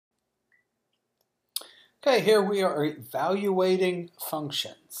Okay, here we are evaluating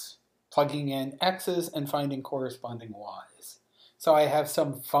functions, plugging in x's and finding corresponding y's. So I have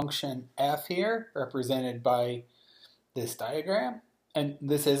some function f here, represented by this diagram, and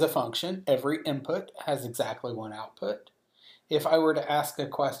this is a function. Every input has exactly one output. If I were to ask a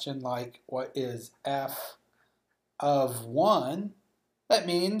question like, what is f of 1? That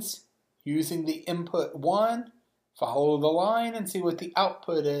means using the input 1, follow the line and see what the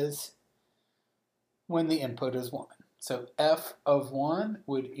output is when the input is 1. So f of 1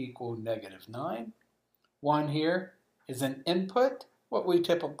 would equal -9. 1 here is an input, what we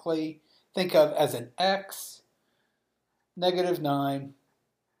typically think of as an x. -9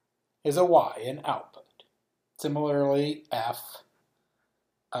 is a y, an output. Similarly, f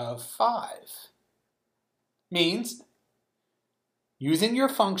of 5 means using your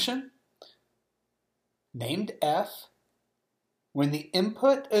function named f, when the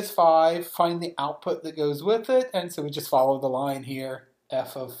input is 5, find the output that goes with it. And so we just follow the line here.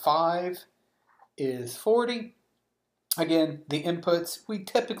 F of 5 is 40. Again, the inputs we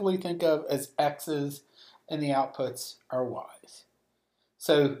typically think of as x's, and the outputs are y's.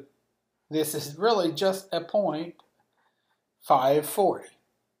 So this is really just a point 540.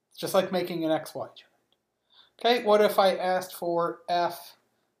 It's just like making an xy chart. Okay, what if I asked for f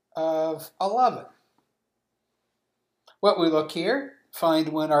of 11? What we look here, find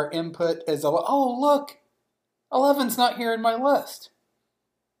when our input is 11. Oh, look, 11's not here in my list.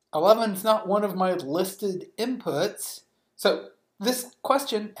 11's not one of my listed inputs. So this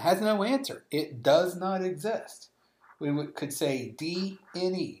question has no answer. It does not exist. We could say D,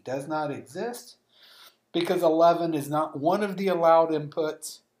 N, E does not exist because 11 is not one of the allowed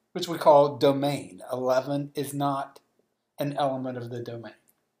inputs, which we call domain. 11 is not an element of the domain.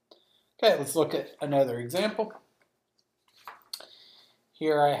 Okay, let's look at another example.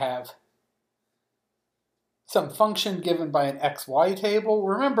 Here I have some function given by an xy table.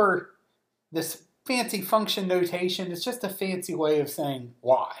 Remember, this fancy function notation is just a fancy way of saying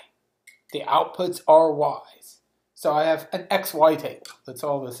y. The outputs are y's. So I have an xy table. That's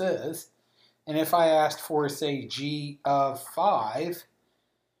all this is. And if I asked for, say, g of 5,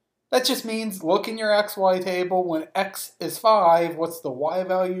 that just means look in your xy table. When x is 5, what's the y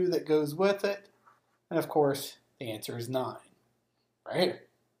value that goes with it? And of course, the answer is 9. Right here,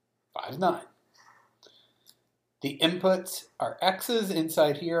 5 is 9. The inputs are x's,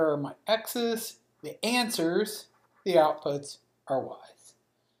 inside here are my x's. The answers, the outputs, are y's.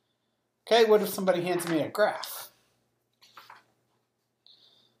 Okay, what if somebody hands me a graph?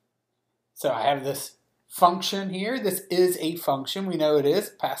 So I have this function here. This is a function. We know it is.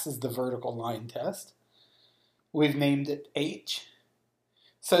 It passes the vertical line test. We've named it h.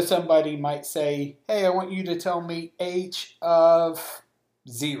 So somebody might say, hey, I want you to tell me h of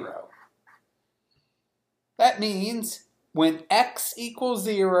 0. That means when x equals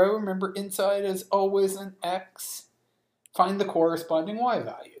 0, remember inside is always an x, find the corresponding y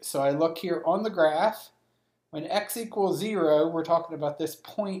value. So I look here on the graph. When x equals 0, we're talking about this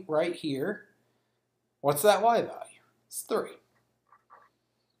point right here. What's that y value? It's 3.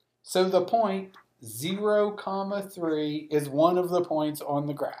 So the point 0, 3 is one of the points on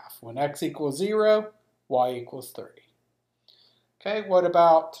the graph. When x equals 0, y equals 3. Okay, what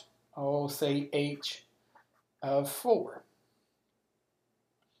about, say h of 4?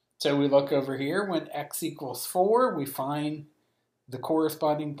 So we look over here. When x equals 4, we find the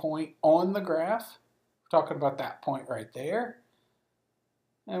corresponding point on the graph. We're talking about that point right there.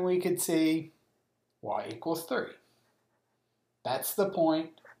 And we could see y equals 3. That's the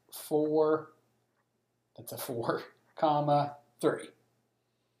point 4. That's a 4, 3.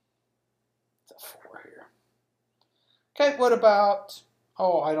 It's a 4 here. Okay, what about,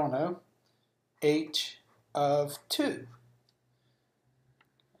 I don't know, h of 2?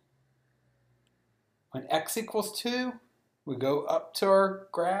 When x equals 2, we go up to our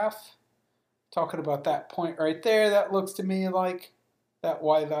graph, talking about that point right there. That looks to me like that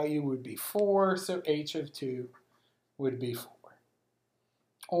y value would be 4, so h of 2 would be 4.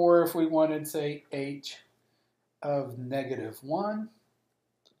 Or if we wanted, say, h of -1,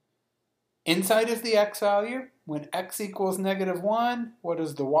 inside is the x value. When x equals -1, what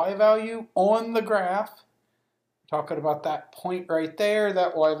is the y value on the graph? Talking about that point right there,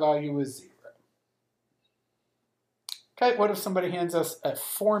 that y value is 0. Okay, what if somebody hands us a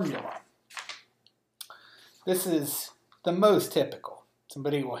formula? This is the most typical.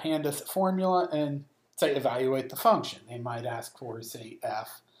 Somebody will hand us a formula and say evaluate the function. They might ask for, say,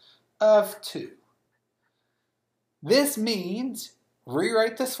 f of 2. This means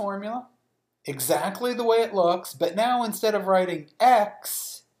rewrite this formula exactly the way it looks, but now instead of writing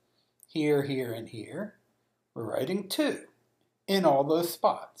x here, here, and here, We're writing 2 in all those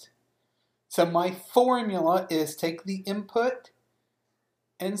spots. So my formula is take the input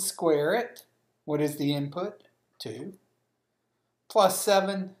and square it. What is the input? 2. Plus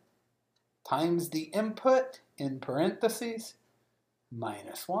 7 times the input in parentheses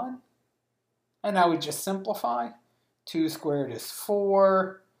minus 1. And now we just simplify. 2 squared is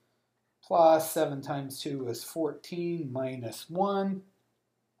 4, plus 7 times 2 is 14, minus 1.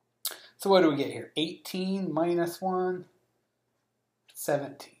 So what do we get here? 18 minus 1,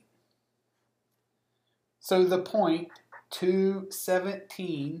 17. So the point 2,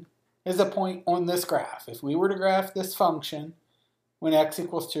 17 is a point on this graph. If we were to graph this function, when x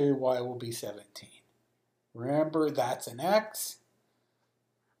equals 2, y will be 17. Remember, that's an x,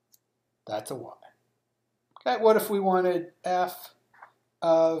 that's a y. Okay, what if we wanted f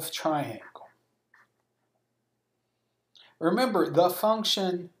of triangle? Remember, the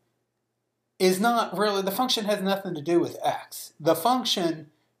function is not really, the function has nothing to do with x. The function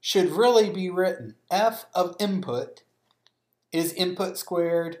should really be written f of input is input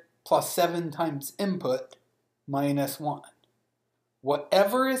squared plus 7 times input minus 1.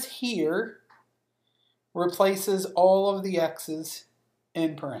 Whatever is here replaces all of the x's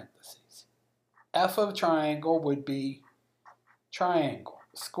in parentheses. F of triangle would be triangle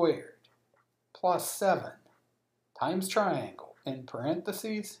squared plus 7 times triangle in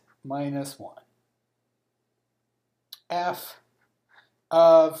parentheses minus 1. F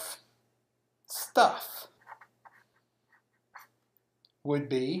of stuff would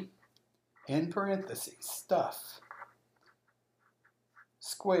be, in parentheses, stuff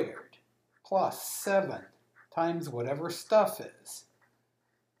squared plus 7 times whatever stuff is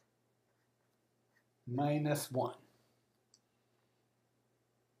minus 1.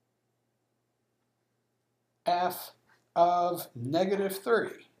 F of negative 3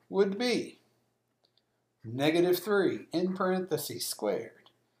 would be negative 3 in parentheses squared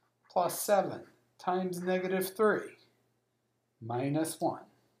plus 7 times negative 3 minus 1.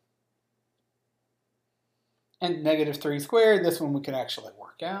 And negative 3 squared, this one we can actually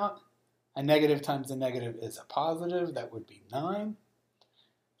work out. A negative times a negative is a positive, that would be 9.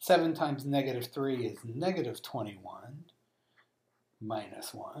 7 times negative 3 is negative 21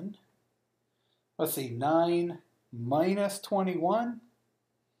 minus 1. Let's see, 9 minus 21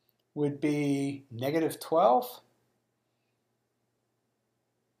 would be negative 12.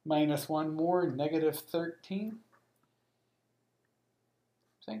 Minus 1 more, negative 13.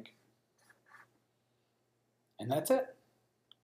 I think. And that's it.